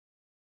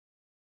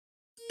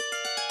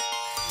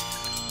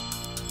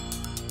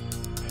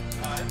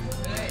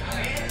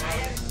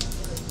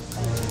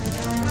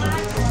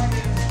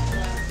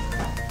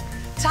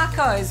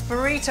Tacos,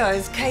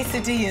 burritos,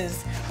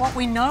 quesadillas. What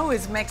we know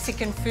as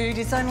Mexican food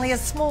is only a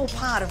small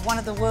part of one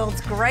of the world's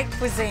great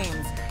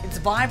cuisines. It's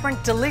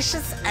vibrant,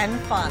 delicious and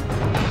fun.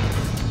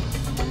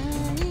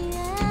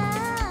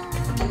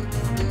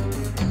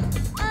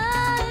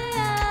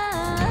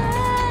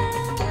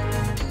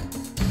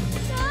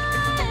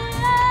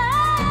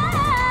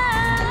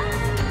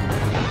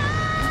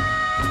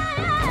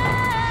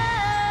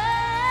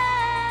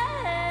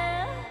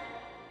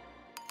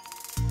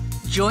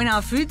 Join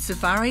our food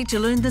safari to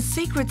learn the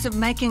secrets of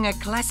making a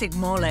classic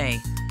mole,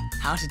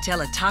 how to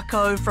tell a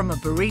taco from a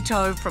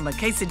burrito from a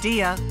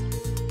quesadilla,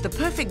 the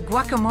perfect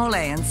guacamole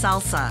and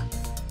salsa,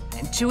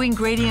 and 2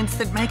 ingredients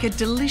that make a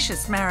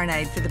delicious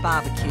marinade for the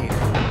barbecue.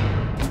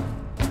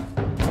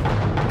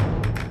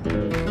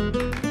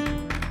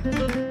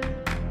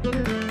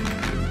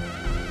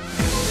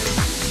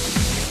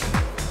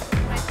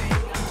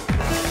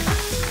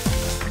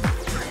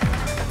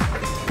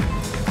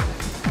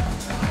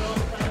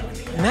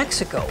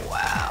 Mexico,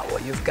 wow,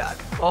 well, you've got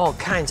all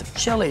kinds of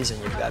chilies,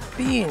 and you've got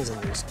beans,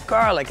 and there's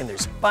garlic, and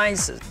there's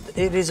spices.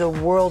 It is a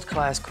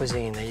world-class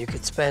cuisine that you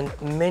could spend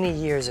many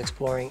years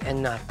exploring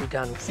and not be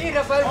done.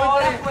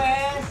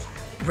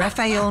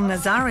 Rafael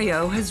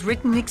Nazario has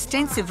written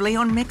extensively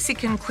on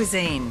Mexican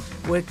cuisine,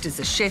 worked as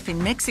a chef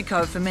in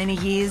Mexico for many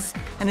years,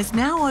 and has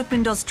now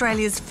opened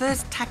Australia's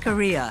first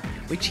taqueria,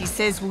 which he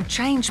says will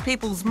change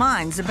people's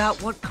minds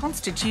about what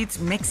constitutes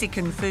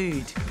Mexican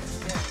food.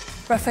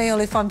 Rafael,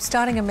 if I'm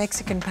starting a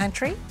Mexican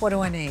pantry, what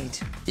do I need?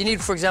 You need,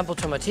 for example,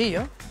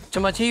 tomatillo.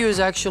 Tomatillo is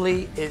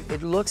actually,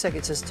 it looks like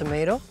it says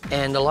tomato,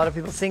 and a lot of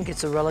people think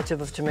it's a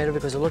relative of tomato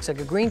because it looks like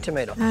a green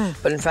tomato.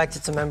 But in fact,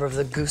 it's a member of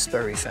the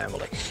gooseberry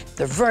family.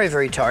 They're very,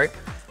 very tart.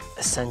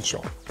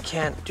 Essential.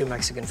 Can't do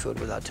Mexican food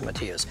without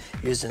tomatillos.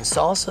 Used in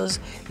salsas,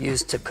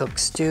 used to cook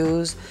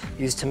stews,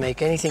 used to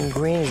make anything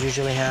green. It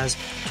usually has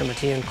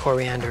tomatillo and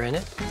coriander in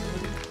it.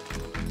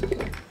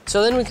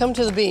 So then we come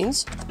to the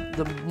beans.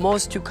 The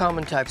most 2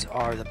 common types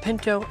are the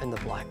pinto and the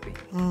black bean.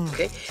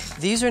 Okay?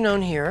 These are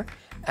known here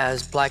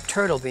as black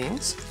turtle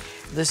beans.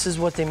 This is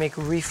what they make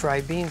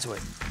refried beans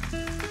with.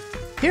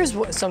 Here's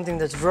something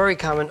that's very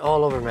common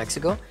all over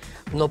Mexico,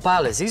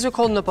 nopales. These are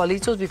called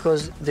nopalitos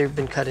because they've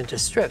been cut into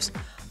strips.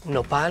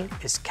 Nopal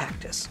is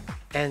cactus.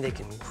 And they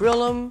can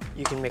grill them.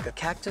 You can make a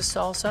cactus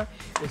salsa.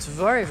 It's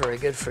very, very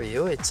good for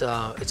you. It's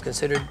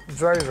considered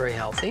very, very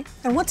healthy.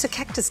 And what's a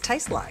cactus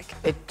taste like?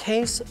 It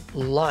tastes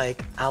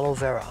like aloe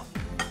vera.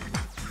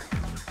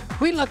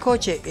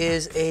 Huitlacoche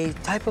is a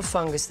type of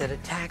fungus that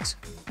attacks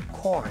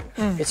corn.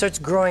 It starts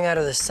growing out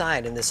of the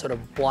side in this sort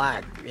of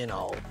black, you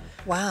know.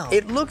 Wow.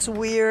 It looks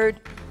weird.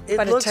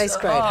 But it tastes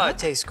great, huh? It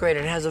tastes great.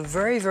 And it has a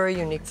very, very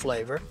unique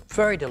flavor.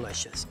 Very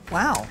delicious.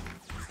 Wow.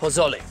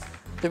 Pozole.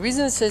 The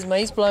reason it says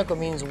maíz blanco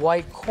means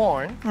white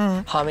corn,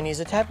 hominy is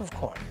a type of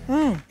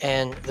corn.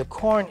 And the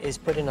corn is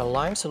put in a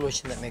lime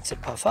solution that makes it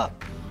puff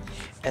up.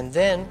 And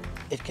then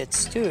it gets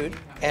stewed,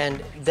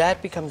 and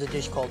that becomes a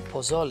dish called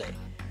pozole.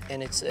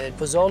 And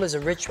pozole is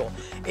a ritual.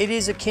 It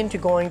is akin to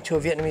going to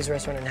a Vietnamese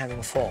restaurant and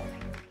having pho.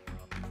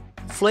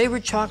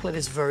 Flavored chocolate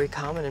is very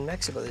common in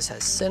Mexico. This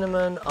has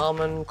cinnamon,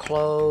 almond,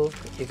 clove.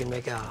 You can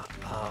make a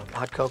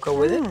hot cocoa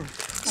with it.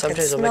 Sometimes I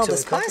can smell the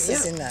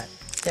spices in that.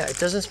 Yeah, it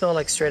doesn't smell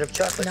like straight-up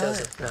chocolate,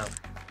 does it? No.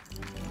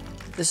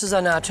 This is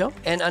anato,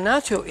 and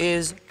anato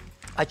is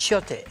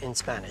achiote in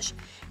Spanish,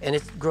 and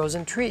it grows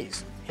in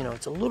trees. You know,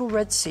 it's a little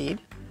red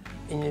seed,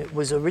 and it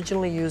was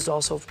originally used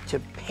also to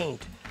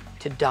paint,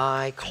 to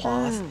dye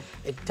cloth.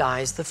 It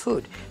dyes the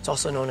food. It's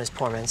also known as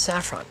porman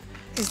saffron.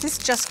 Is this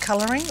just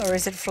colouring, or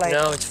is it flavor?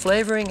 No, it's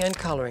flavoring and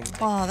colouring.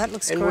 Oh, that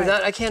looks great. And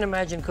without, I can't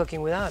imagine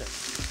cooking without it.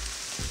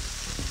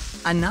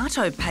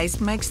 Annatto paste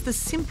makes the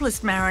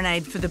simplest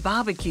marinade for the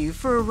barbecue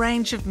for a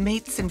range of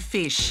meats and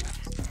fish.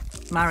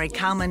 Mari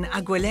Carmen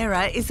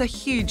Aguilera is a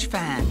huge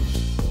fan.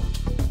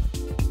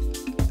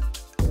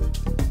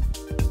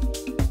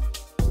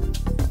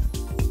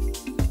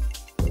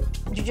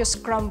 You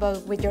just crumble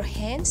with your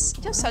hands,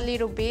 just a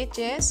little bit,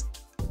 yes.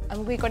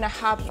 And we're gonna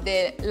have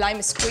the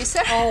lime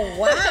squeezer. Oh,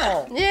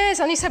 wow. Yes,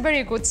 and it's a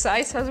very good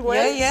size as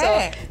well.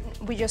 Yeah.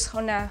 So we're just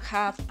gonna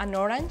have an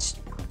orange.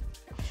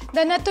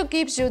 The annatto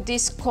gives you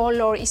this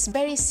color. It's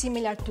very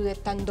similar to the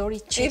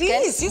tandoori chicken.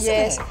 It is, isn't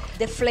yes. it?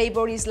 The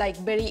flavor is like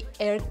very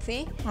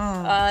earthy,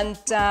 and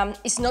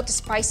it's not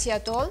spicy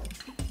at all.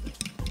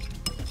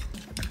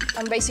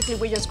 And basically,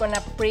 we're just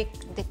gonna prick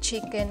the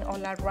chicken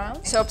all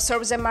around. So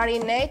absorb the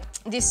marinade.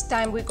 This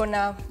time, we're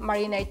gonna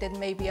marinate it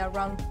maybe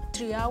around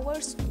 3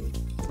 hours.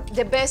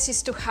 The best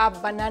is to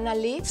have banana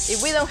leaves.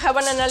 If we don't have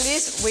banana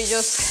leaves, we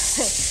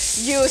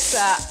just use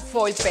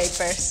foil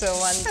paper. So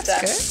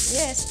That's good.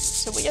 Yes.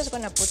 So we're just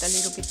gonna put a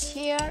little bit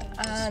here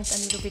and a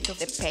little bit of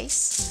the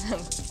paste.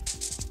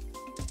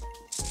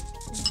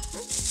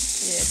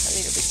 Yes, a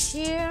little bit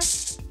here.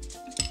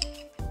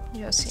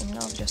 Just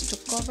enough just to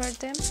cover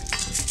them.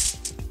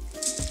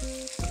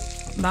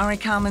 Mari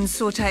Carmen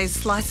sautés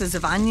slices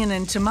of onion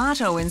and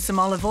tomato in some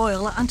olive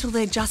oil until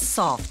they're just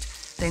soft.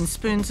 Then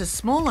spoons a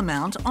small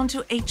amount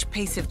onto each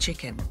piece of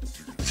chicken.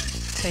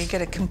 So you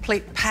get a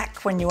complete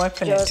pack when you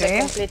open Just it, do a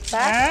you? complete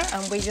pack,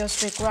 and we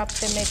just re-wrap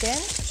them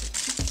again.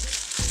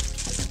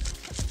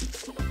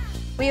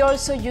 We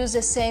also use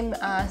the same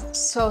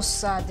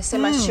sauce, the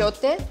same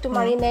achiote to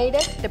marinate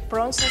it, the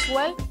prawns as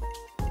well.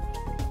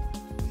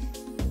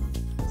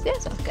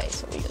 Yes, okay,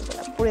 so we're just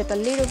gonna put it a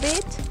little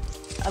bit,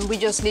 and we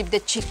just leave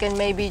the chicken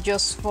maybe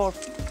just for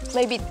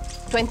maybe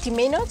 20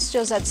 minutes,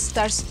 just that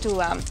starts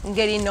to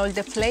get in all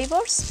the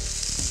flavors.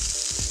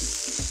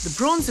 The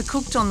prawns are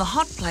cooked on the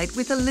hot plate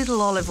with a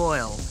little olive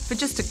oil for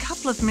just a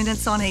couple of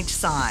minutes on each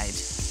side.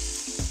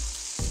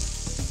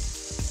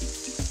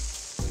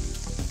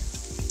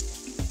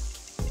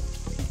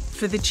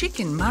 For the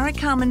chicken, Mara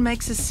Carmen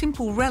makes a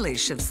simple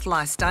relish of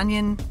sliced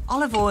onion,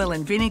 olive oil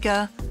and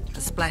vinegar,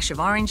 a splash of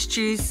orange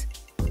juice,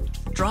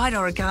 dried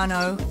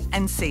oregano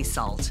and sea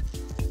salt.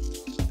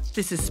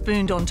 This is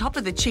spooned on top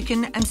of the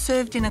chicken and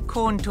served in a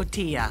corn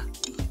tortilla.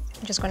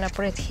 I'm just gonna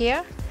put it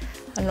here.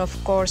 And of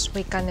course,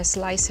 we can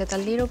slice it a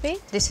little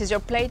bit. This is your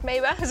plate,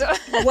 Maeve. So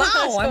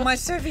Wow, and my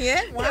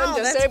serviette? Wow,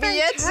 your that's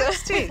serviette.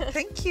 fantastic.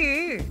 Thank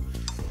you.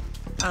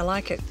 I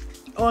like it.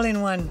 All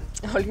in one.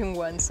 All in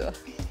one, so.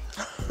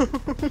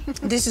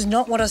 This is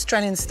not what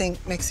Australians think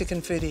Mexican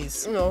food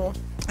is. No.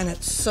 And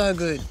it's so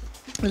good.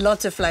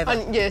 Lots of flavour.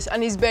 And yes,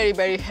 and it's very,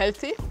 very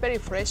healthy, very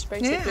fresh,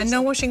 basically. Yeah, and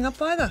no washing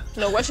up either.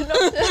 No washing up.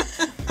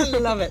 I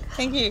love it.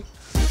 Thank you.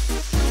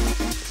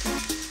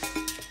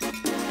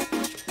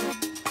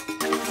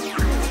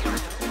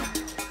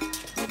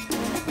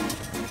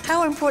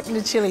 How important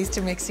are chilies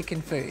to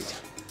Mexican food?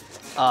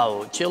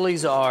 Oh,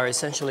 chilies are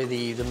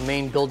essentially the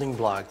main building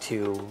block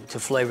to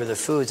flavor the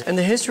foods. And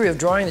the history of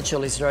drying the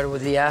chilies started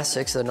with the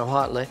Aztecs, the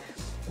Nahuatl.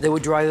 They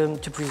would dry them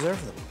to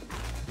preserve them.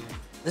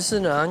 This is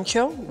an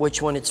ancho,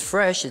 which when it's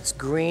fresh, it's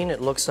green. It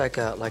looks like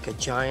a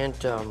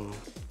giant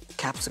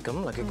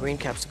capsicum, like a green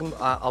capsicum,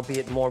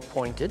 albeit more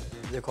pointed.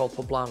 They're called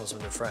poblanos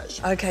when they're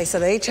fresh. Okay, so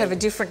they each have a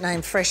different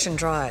name, fresh and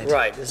dried.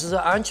 Right, this is an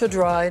ancho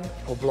dried,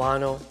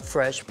 poblano,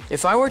 fresh.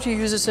 If I were to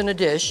use this in a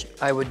dish,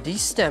 I would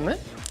destem it,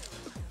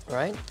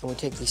 right? And we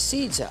take the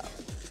seeds out,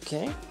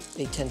 okay?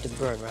 They tend to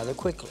burn rather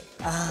quickly,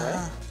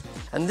 right?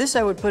 And this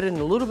I would put in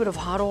a little bit of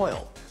hot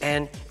oil,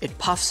 and it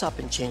puffs up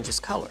and changes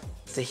color.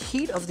 The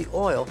heat of the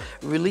oil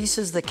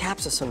releases the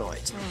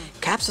capsaicinoids.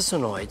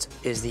 Capsaicinoids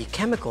is the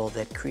chemical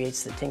that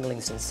creates the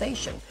tingling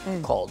sensation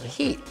called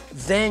heat.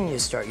 Then you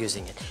start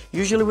using it.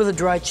 Usually with a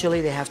dried chili,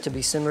 they have to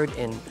be simmered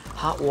in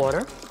hot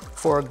water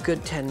for a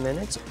good 10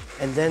 minutes,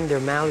 and then they're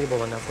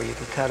malleable enough where you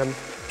can cut them,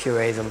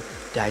 puree them,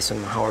 dice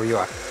them, however you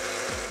are.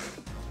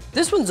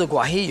 This one's a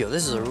guajillo.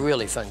 This is a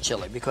really fun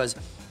chili because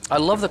I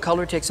love the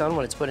color it takes on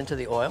when it's put into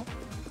the oil.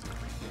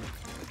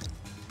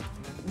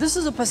 This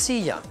is a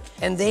pasilla,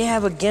 and they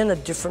have, again, a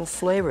different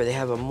flavor. They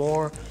have a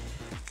more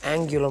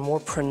angular, more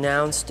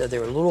pronounced,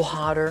 they're a little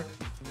hotter.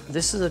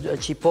 This is a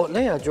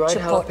chipotle, a dried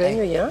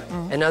jalapeno, yeah?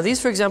 And now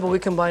these, for example, we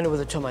combine it with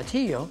a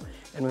tomatillo,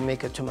 and we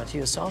make a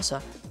tomatillo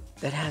salsa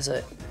that has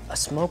a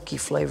smoky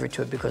flavor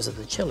to it because of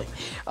the chili.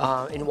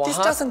 In Oaxaca, This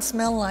doesn't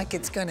smell like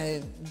it's going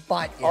to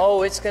bite you.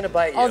 Oh, it's going to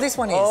bite you. Oh, this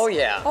one is? Oh,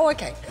 yeah. Oh,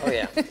 okay. Oh,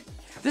 yeah.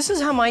 This is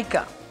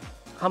Jamaica.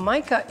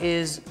 Jamaica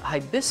is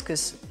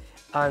hibiscus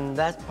on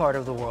that part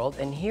of the world,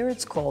 and here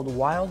it's called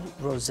wild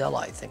rosella,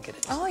 I think it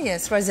is. Oh,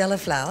 yes, rosella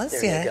flowers,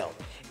 There you go.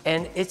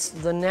 And it's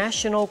the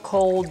national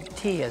cold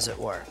tea, as it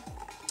were.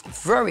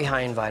 Very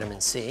high in vitamin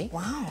C.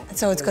 Wow.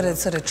 So it's got a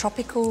sort of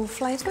tropical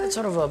flavour? It's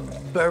sort of a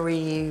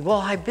berry, well,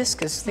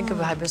 hibiscus. Think of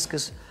a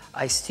hibiscus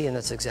iced tea, and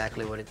that's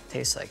exactly what it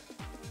tastes like.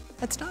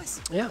 That's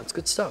nice. Yeah, it's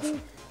good stuff.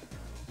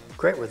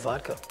 Great with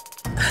vodka.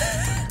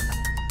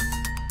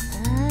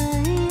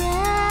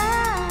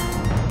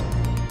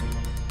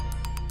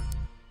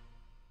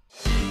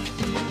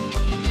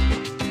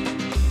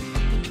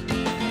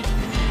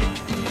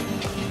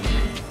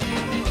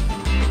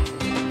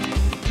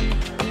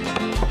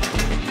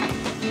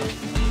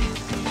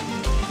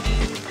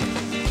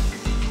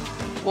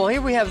 Well,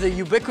 here we have the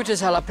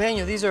ubiquitous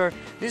jalapeno. These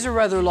are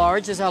rather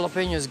large as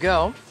jalapenos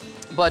go,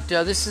 but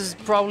this is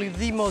probably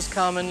the most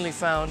commonly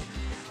found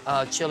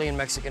chili in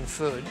Mexican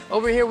food.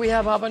 Over here we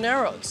have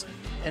habaneros,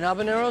 and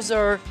habaneros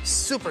are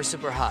super,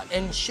 super hot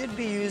and should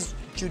be used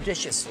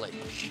judiciously.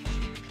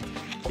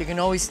 You can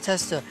always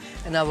test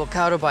an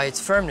avocado by its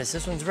firmness.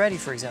 This one's ready,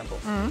 for example.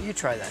 You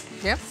try that.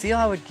 Yep. Feel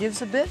how it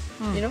gives a bit,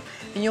 you know?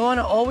 And you want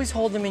to always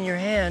hold them in your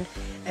hand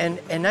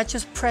and not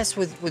just press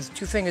with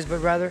 2 fingers, but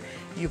rather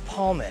you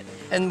palm it.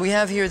 And we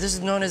have here, this is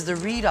known as the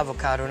reed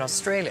avocado in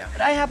Australia.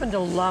 But I happen to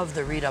love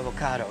the reed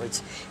avocado.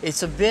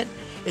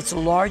 It's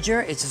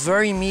larger, it's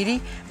very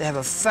meaty. They have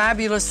a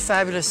fabulous,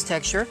 fabulous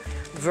texture,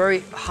 very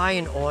high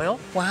in oil.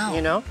 Wow.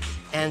 You know?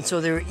 And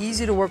so they're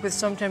easy to work with,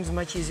 sometimes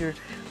much easier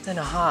than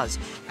a Haas.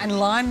 And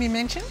lime, you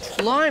mentioned?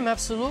 Lime,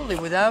 absolutely.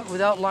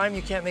 Without lime,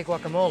 you can't make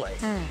guacamole.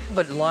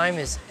 But lime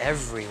is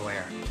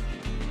everywhere.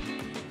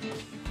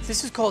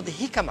 This is called the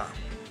jicama.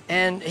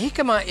 And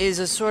jicama is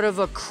a sort of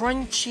a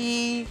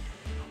crunchy,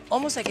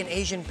 almost like an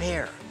Asian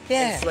pear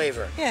in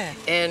flavor. Yeah.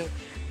 And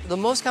the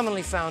most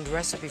commonly found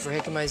recipe for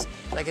jicama is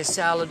like a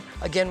salad,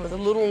 again with a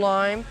little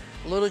lime,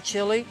 a little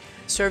chili,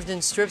 served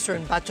in strips or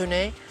in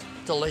bâtonnet.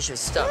 delicious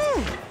stuff.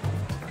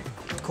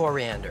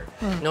 Coriander,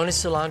 known as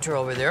cilantro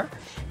over there.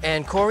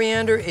 And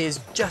coriander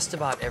is just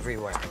about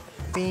everywhere.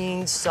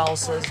 Beans,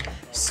 salsas,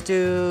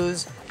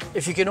 stews.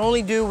 If you can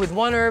only do with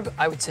one herb,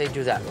 I would say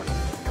do that one.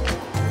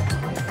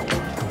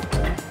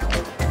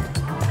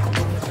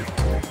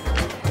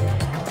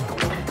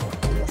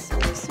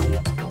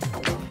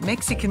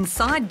 Mexican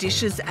side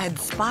dishes add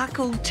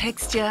sparkle,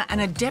 texture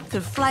and a depth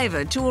of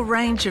flavour to a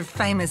range of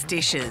famous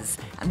dishes.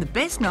 And the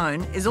best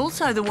known is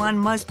also the one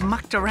most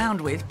mucked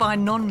around with by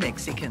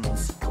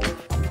non-Mexicans.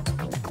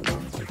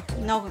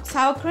 No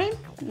sour cream,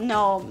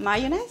 no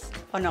mayonnaise,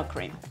 or no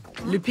cream.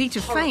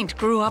 Lupita Faint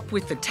grew up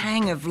with the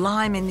tang of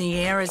lime in the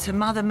air as her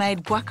mother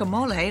made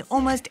guacamole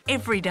almost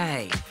every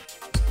day.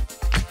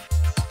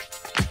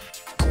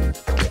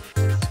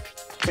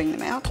 Bring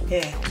them out.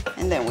 Yeah.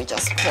 And then we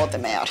just pour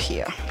them out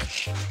here.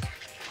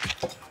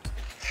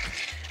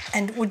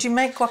 And would you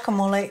make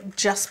guacamole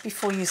just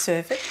before you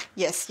serve it?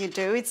 Yes, you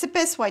do. It's the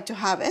best way to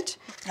have it.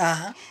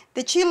 Uh-huh.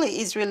 The chili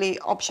is really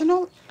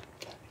optional.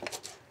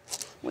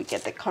 We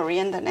get the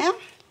coriander now.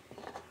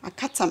 I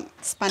cut some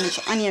Spanish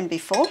onion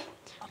before.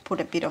 Put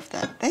a bit of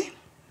that there.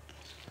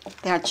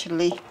 They're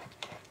actually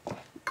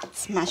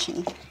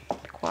smashing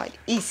quite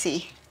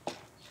easy.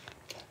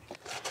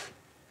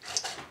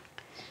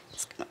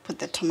 Just gonna put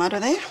the tomato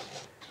there.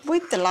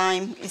 With the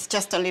lime, it's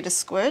just a little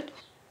squirt.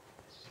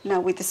 Now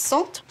with the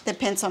salt,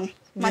 depends on how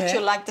much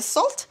you like the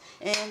salt,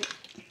 and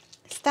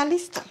está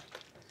listo.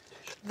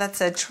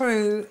 That's a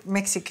true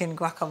Mexican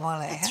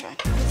guacamole. That's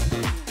right.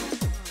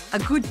 A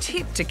good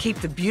tip to keep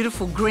the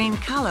beautiful green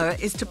colour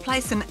is to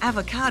place an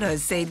avocado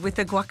seed with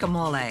the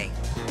guacamole.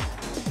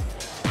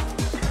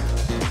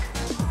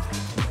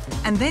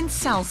 And then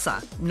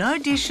salsa. No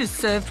dish is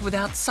served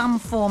without some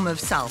form of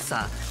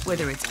salsa,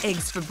 whether it's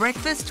eggs for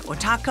breakfast or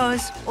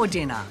tacos or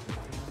dinner.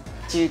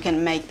 You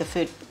can make the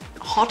food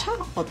hotter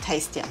or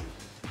tastier.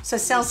 So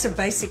salsa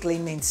basically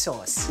means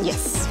sauce.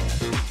 Yes.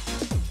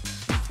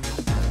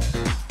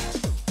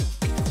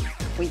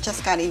 We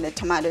just cut in the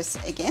tomatoes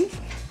again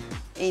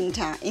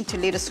into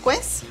little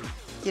squares.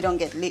 You don't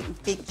get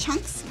big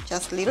chunks,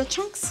 just little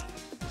chunks.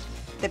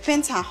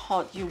 Depends how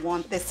hot you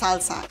want the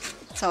salsa.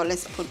 So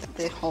let's put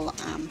the whole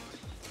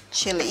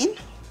chili in.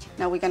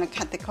 Now we're gonna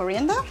cut the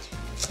coriander.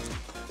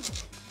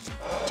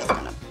 Just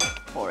gonna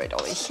pour it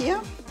over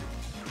here.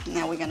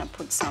 Now we're gonna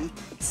put some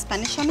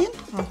Spanish onion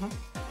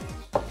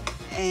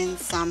and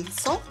some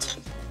salt.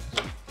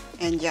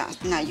 And yeah,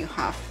 now you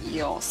have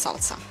your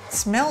salsa.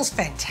 Smells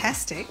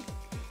fantastic.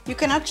 You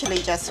can actually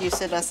just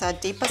use it as a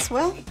dip as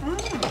well.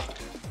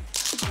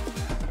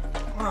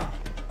 Wow.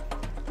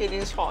 It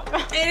is hot.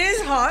 It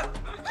is hot,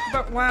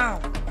 but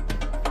wow.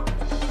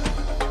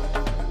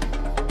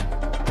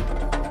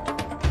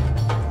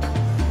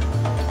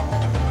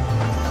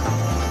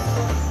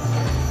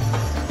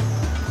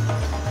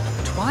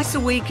 Twice a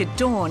week at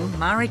dawn,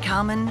 Mari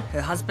Carmen,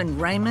 her husband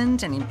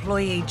Raymond and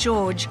employee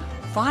George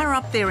fire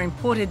up their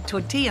imported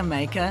tortilla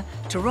maker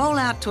to roll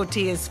out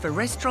tortillas for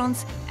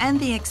restaurants and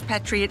the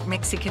expatriate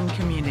Mexican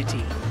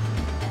community.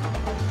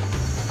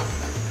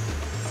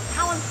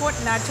 How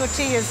important are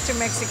tortillas to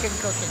Mexican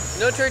cooking?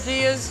 No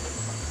tortillas,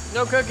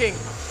 no cooking.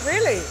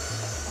 Really?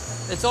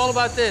 It's all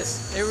about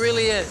this. It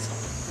really is.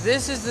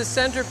 This is the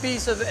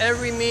centerpiece of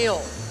every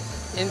meal,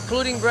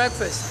 including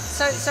breakfast.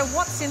 So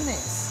what's in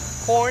this?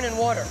 Corn and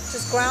water.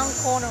 Just ground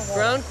corn and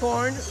water? Ground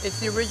corn, it's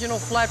the original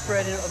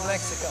flatbread of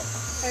Mexico.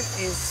 It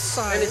is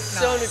so And it's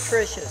so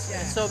nutritious.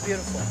 Yeah. It's so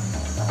beautiful.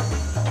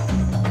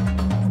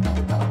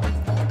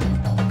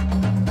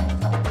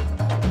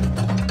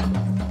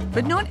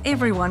 But not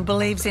everyone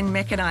believes in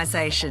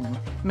mechanisation.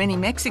 Many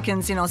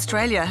Mexicans in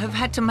Australia have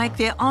had to make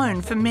their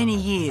own for many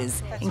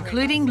years,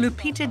 including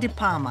Lupita de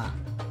Palma.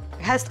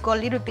 It has to go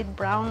a little bit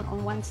brown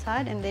on one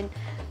side, and then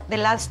the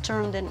last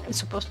turn, then it's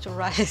supposed to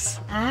rise.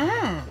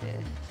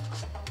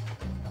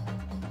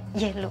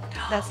 Yeah, look,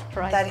 that's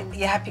right.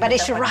 You're happy but with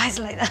it should rise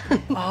like that.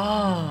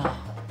 Oh,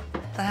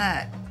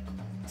 that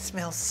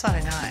smells so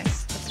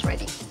nice. It's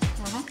ready.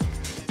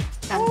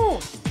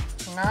 Oh,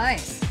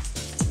 nice.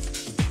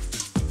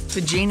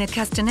 For Gina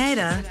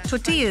Castaneda,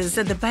 tortillas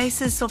are the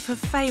basis of her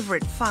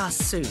favourite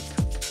fast soup.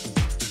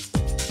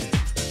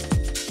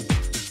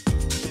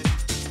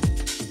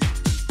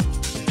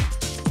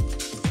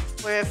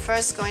 We're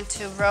first going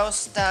to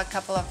roast a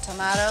couple of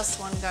tomatoes,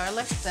 one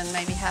garlic, then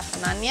maybe half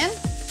an onion.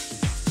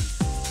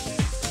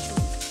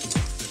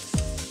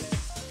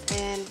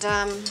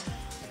 And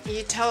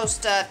you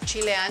toast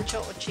chile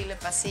ancho or chile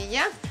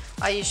pasilla.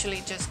 I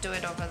usually just do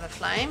it over the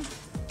flame.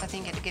 I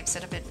think it gives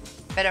it a bit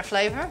better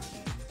flavor.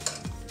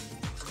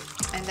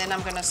 And then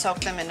I'm gonna soak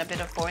them in a bit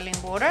of boiling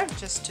water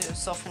just to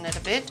soften it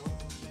a bit.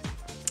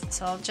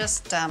 So I'll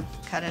just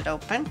cut it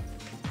open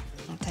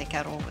and take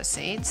out all the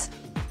seeds.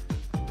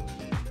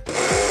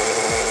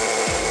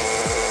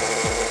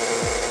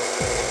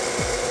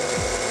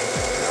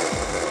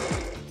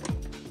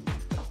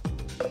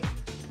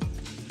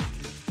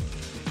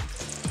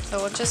 So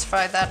we'll just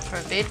fry that for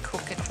a bit,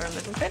 cook it for a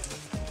little bit.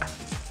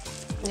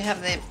 You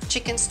have the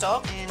chicken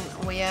stock and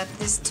we add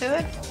this to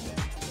it.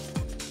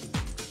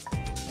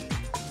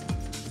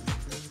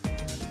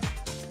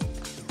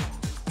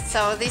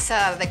 So these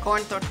are the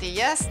corn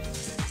tortillas.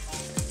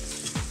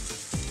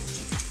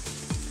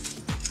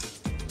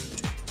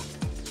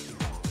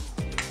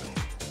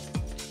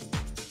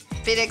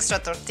 Bit extra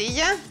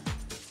tortilla,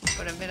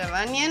 put a bit of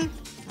onion,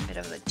 a bit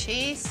of the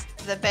cheese.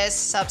 The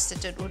best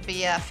substitute would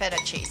be feta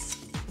cheese.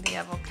 The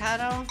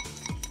avocado,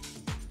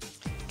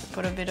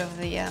 put a bit of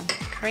the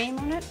cream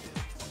on it.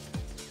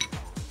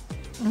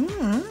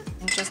 And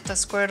just a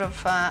squirt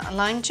of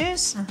lime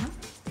juice.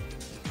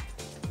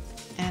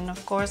 And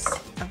of course,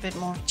 a bit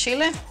more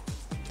chili,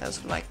 those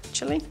who like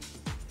chili.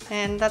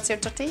 And that's your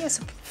tortilla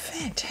soup.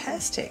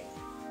 Fantastic.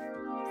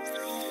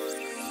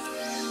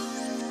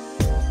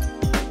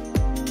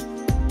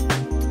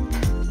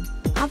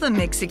 Other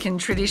Mexican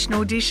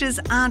traditional dishes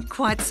aren't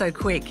quite so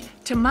quick.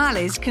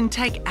 Tamales can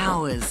take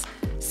hours.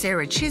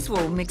 Sarah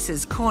Chiswell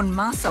mixes corn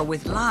masa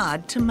with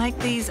lard to make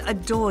these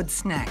adored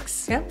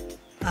snacks. Yep.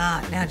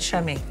 Now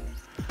show me.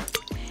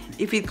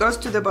 If it goes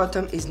to the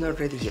bottom, it's not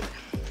ready yet.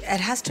 It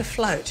has to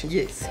float.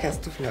 Yes, it has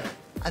to float.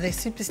 Are there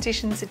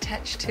superstitions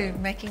attached to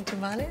making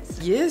tamales?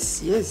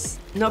 Yes, yes.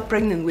 No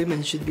pregnant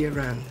women should be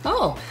around.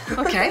 Oh,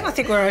 okay. I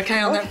think we're okay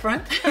on that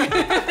front.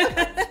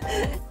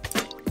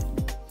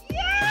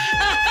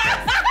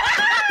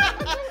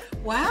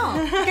 Wow,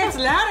 it gets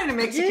loud in a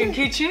Mexican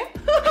kitchen.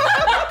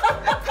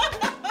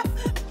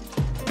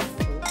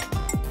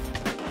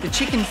 The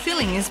chicken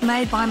filling is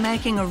made by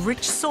making a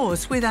rich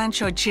sauce with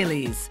ancho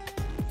chilies.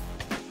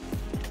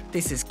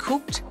 This is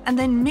cooked and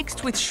then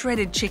mixed with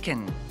shredded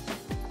chicken.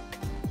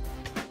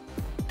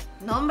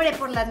 Nombre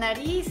por la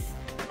nariz.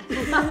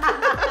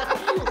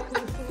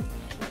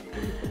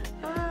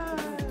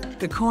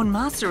 The corn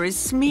masa is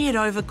smeared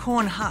over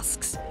corn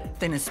husks,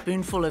 then a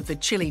spoonful of the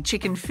chili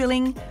chicken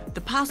filling,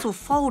 the parcel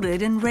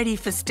folded and ready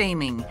for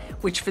steaming,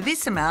 which for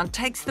this amount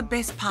takes the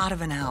best part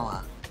of an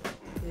hour.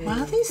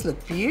 Wow, these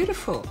look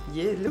beautiful.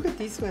 Yeah, look at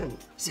this one.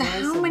 So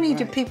Nice how and many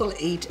do bright. people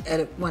eat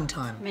at one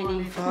time?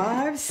 Many.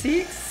 5,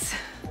 6.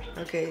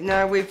 Okay,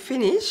 now we've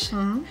finished.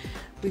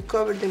 We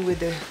cover them with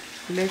the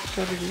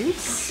leftover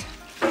leaves.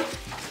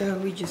 So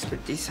we just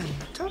put this on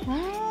top.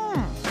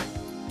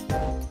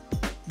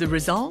 The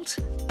result?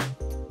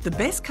 The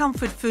best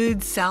comfort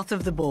food south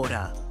of the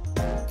border.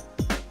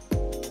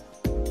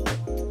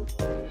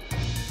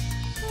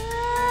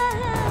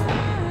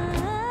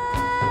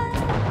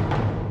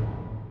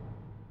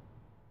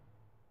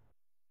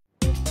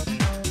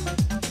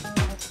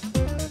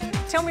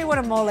 Tell me what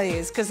a mole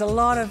is, because a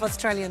lot of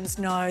Australians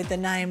know the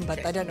name,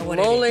 but they don't know what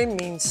Mole it is.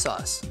 means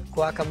sauce.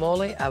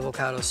 Guacamole,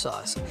 avocado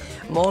sauce.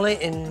 Mole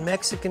in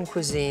Mexican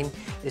cuisine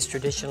is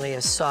traditionally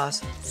a sauce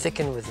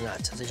thickened with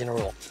nuts, as a general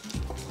rule.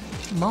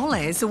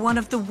 Moles are one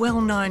of the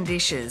well-known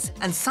dishes,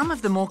 and some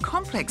of the more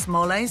complex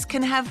moles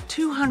can have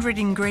 200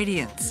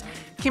 ingredients.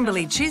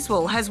 Kimberly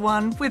Chiswell has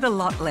one with a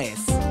lot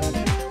less.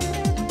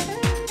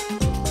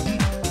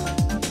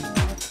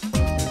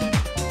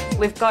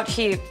 We've got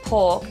here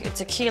pork.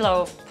 It's a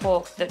kilo of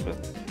pork that we've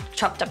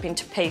chopped up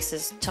into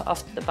pieces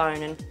off the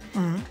bone, and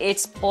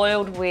it's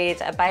boiled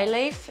with a bay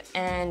leaf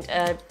and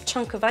a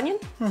chunk of onion,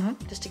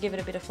 just to give it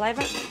a bit of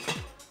flavour.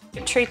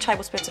 2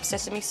 tablespoons of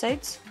sesame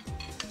seeds.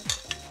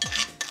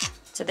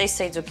 So these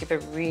seeds will give a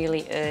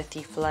really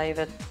earthy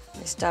flavour.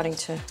 They're starting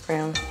to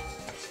brown.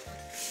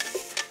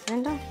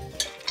 And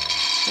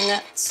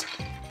that's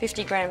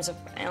 50 grams of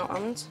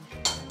almonds.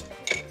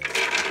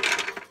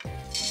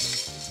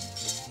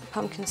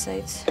 Pumpkin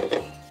seeds.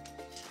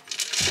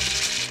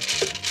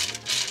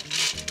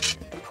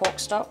 Pork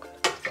stock.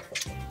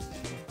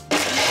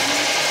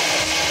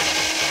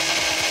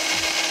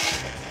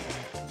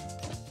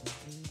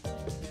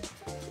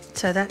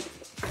 So that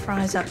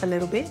fries up a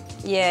little bit.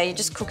 Yeah, you're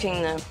just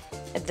cooking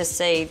the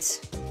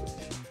seeds.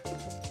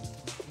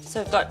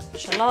 So we've got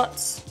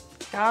shallots,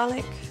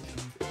 garlic.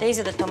 These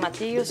are the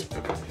tomatillos,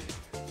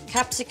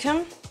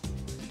 capsicum,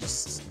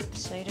 just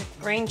seeded,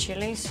 green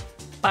chilies,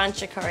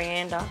 bunch of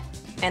coriander,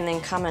 and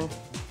then cumin.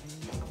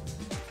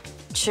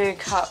 2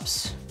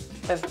 cups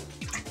of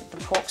the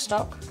pork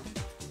stock.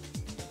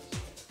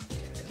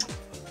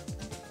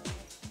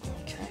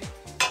 Okay.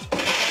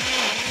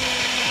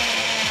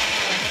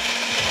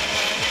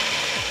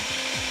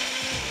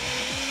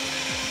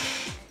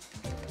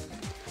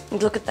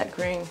 And look at that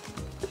green.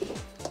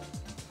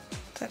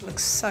 That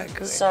looks so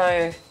good.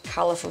 So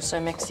colourful, so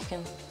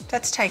Mexican.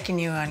 That's taken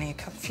you only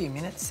a few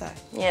minutes, though.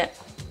 Yeah.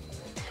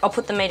 I'll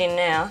put the meat in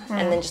now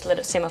and then just let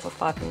it simmer for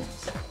 5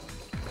 minutes.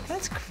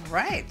 That's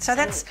great. So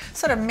that's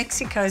sort of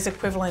Mexico's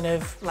equivalent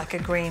of like a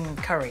green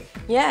curry.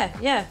 Yeah,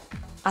 yeah.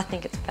 I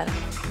think it's better.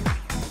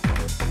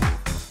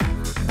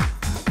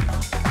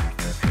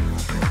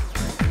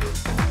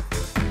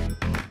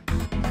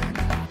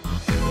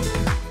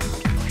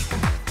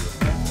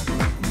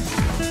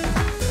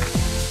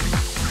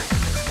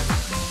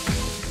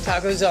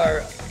 Tacos are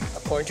a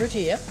corn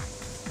tortilla,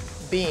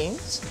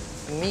 beans,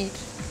 meat,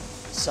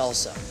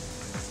 salsa.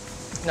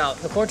 Now,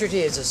 the corn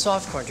tortilla is a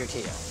soft corn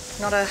tortilla.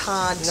 Not a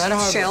hard Not a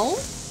hard shell. one.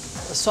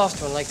 A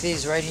soft one like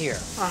these right here.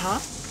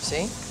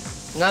 See?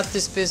 Not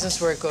this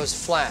business where it goes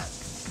flat.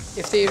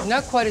 If they're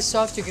not quite as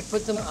soft, you could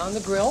put them on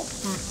the grill,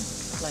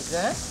 like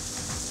that.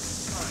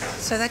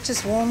 So that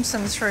just warms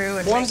them through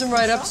and Warms them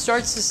makes right up, soft?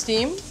 starts to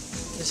steam.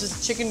 This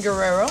is chicken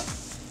guerrero.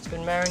 It's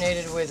been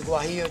marinated with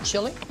guajillo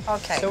chili.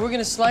 Okay. So we're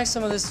gonna slice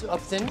some of this up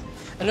thin.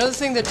 Another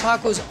thing that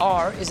tacos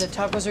are is that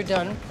tacos are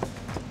done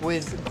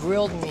with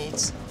grilled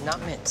meats, not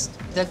minced.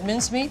 That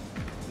minced meat,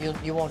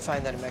 you won't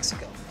find that in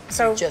Mexico.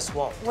 So you just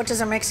won't. what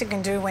does a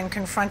Mexican do when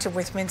confronted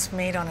with minced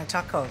meat on a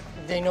taco?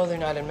 They know they're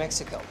not in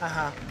Mexico.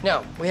 Uh-huh.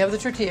 Now, we have the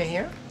tortilla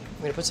here.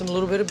 I'm gonna put a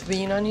little bit of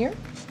bean on here.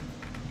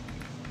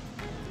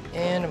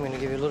 And I'm gonna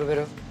give you a little bit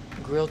of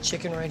grilled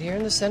chicken right here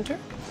in the center.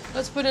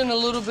 Let's put in a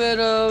little bit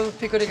of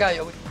pico de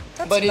gallo.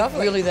 That's but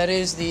lovely. really, that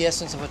is the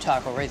essence of a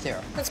taco right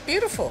there. That's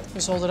beautiful.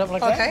 Just hold it up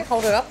like that. Okay,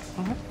 hold it up.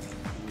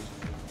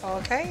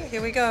 Okay,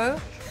 here we go.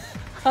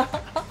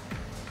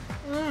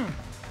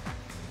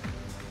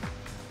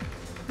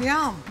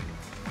 Yum.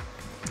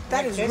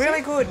 That is tasty?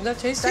 really good. Isn't that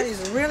tasty? That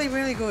is really,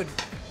 really good.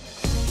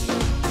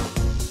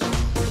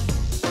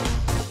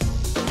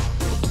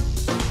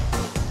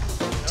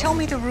 Tell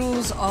me the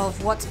rules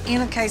of what's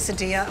in a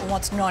quesadilla and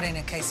what's not in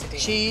a quesadilla.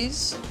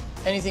 Cheese,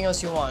 anything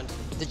else you want.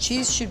 The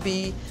cheese should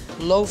be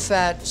low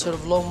fat, sort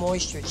of low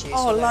moisture cheese.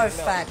 Oh, so that low it melts.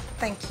 fat.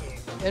 Thank you.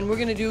 And we're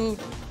gonna do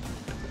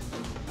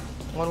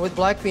one with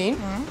black bean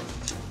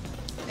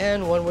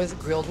and one with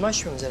grilled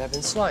mushrooms that have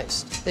been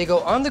sliced. They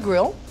go on the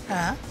grill.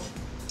 Uh-huh.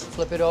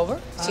 Flip it over.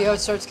 See how it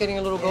starts getting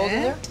a little golden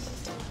Yeah. there?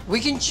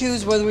 We can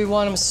choose whether we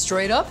want them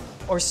straight up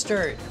or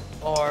stirred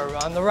or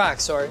on the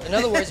rocks. Or in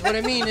other words, what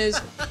I mean is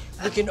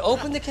we can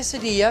open the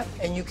quesadilla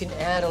and you can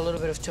add a little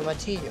bit of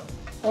tomatillo.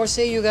 Or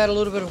say you got a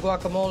little bit of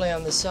guacamole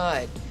on the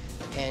side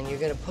and you're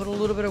gonna put a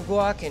little bit of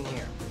guac in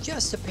here,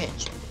 just a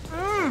pinch.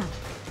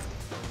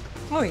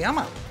 Oh,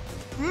 yummy.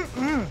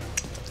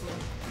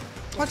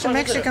 What's a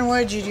Mexican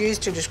word you'd use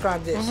to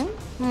describe this?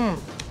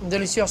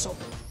 Delicioso.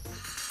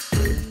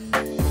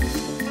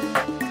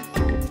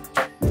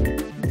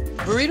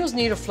 Burritos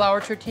need a flour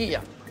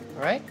tortilla,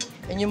 all right?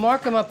 And you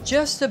mark them up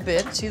just a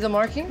bit. See the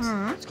markings?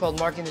 It's called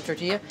marking the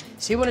tortilla.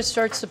 See when it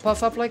starts to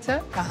puff up like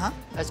that? Uh-huh.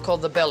 That's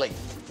called the belly,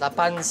 la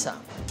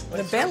panza.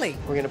 The belly.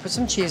 We're gonna put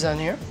some cheese on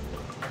here.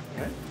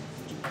 Okay.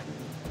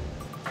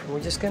 And we're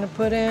just gonna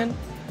put in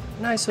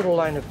a nice little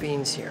line of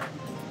beans here.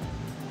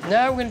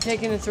 Now we're gonna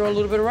take in and throw a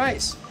little bit of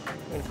rice.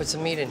 We're gonna put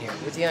some meat in here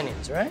with the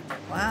onions, right?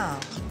 Wow.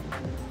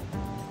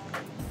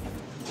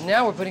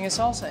 Now we're putting a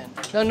salsa in.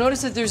 Now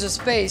notice that there's a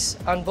space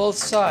on both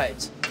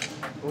sides.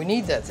 We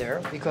need that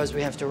there because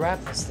we have to wrap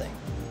this thing.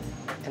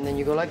 And then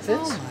you go like this.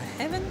 Oh,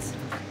 my heavens.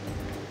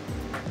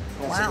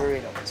 That's wow. a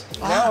burrito.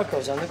 Now it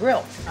goes on the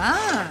grill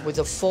with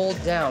a fold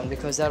down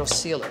because that'll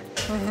seal it.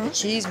 The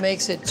cheese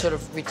makes it sort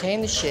of retain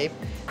the shape,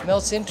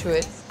 melts into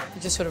it,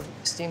 it just sort of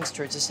steams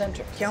towards the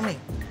center. Yummy.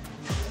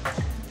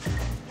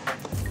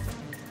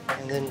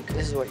 And then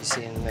this is what you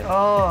see in the middle.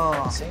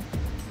 Oh. See?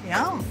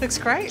 Yum. Looks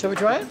great. Shall we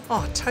try it?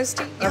 Oh,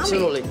 toasty. Yummy.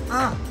 Absolutely.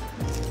 Ah.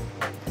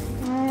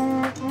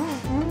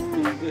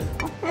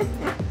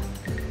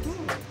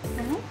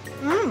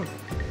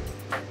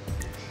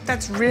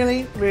 That's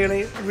really,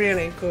 really,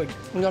 really good.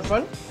 Isn't that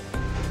fun?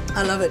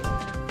 I love it.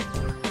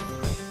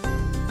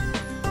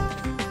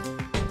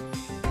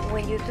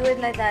 When you do it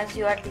like that,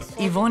 you are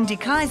dissolving. Yvonne de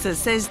Kaiser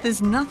says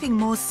there's nothing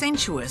more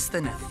sensuous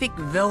than a thick,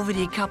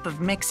 velvety cup of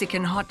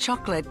Mexican hot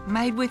chocolate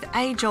made with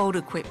age-old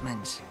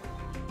equipment.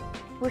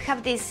 We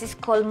have this, it's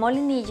called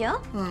molinillo,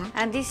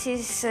 and this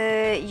is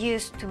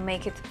used to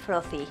make it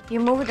frothy. You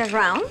move it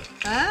around,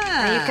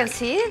 and you can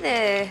see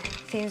the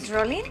things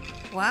rolling.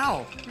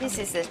 Wow. This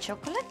is the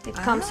chocolate. It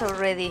comes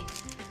already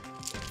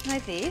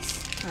like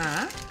this.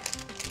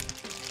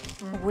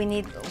 We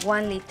need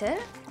 1 liter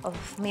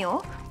of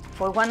milk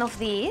for one of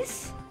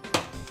these.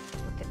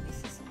 Look at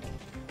this.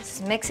 This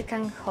is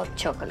Mexican hot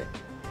chocolate.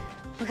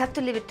 We have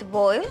to leave it to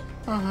boil,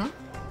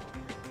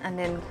 and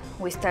then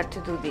we start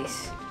to do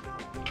this.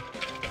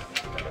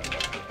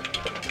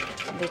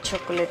 The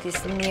chocolate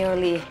is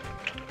nearly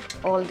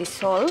all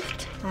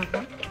dissolved.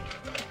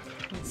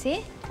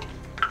 See?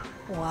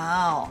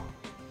 Wow.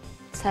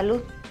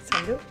 Salud.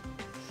 Salud.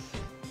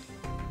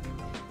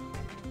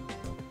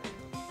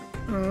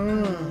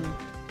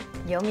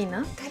 Yummy,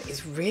 no? That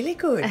is really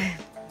good.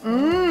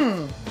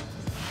 On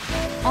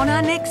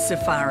our next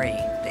safari,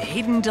 the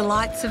hidden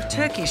delights of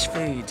Turkish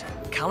food.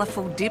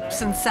 Colourful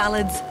dips and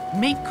salads,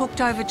 meat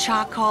cooked over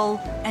charcoal,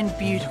 and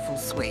beautiful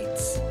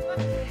sweets.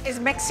 Is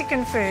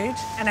Mexican food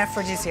an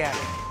aphrodisiac?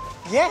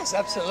 Yes,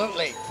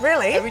 absolutely.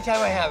 Really? Every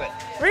time I have it.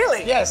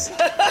 Really? Yes.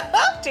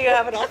 Do you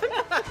have it often?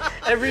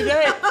 Every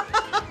day.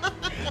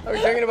 Are we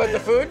talking about the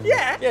food?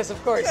 Yeah. Yes,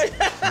 of course.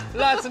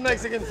 Lots of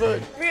Mexican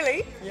food.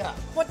 Really? Yeah.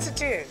 What's it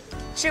do?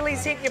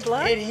 Chilies hit your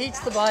blood? It heats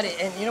the body.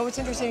 And you know what's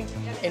interesting?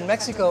 In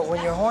Mexico,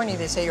 when you're horny,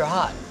 they say you're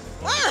hot.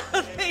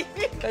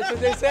 That's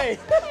what they say.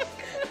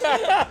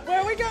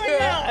 Where are we going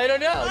now? I don't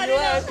know. I You don't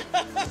know.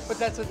 ask. But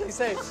that's what they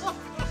say.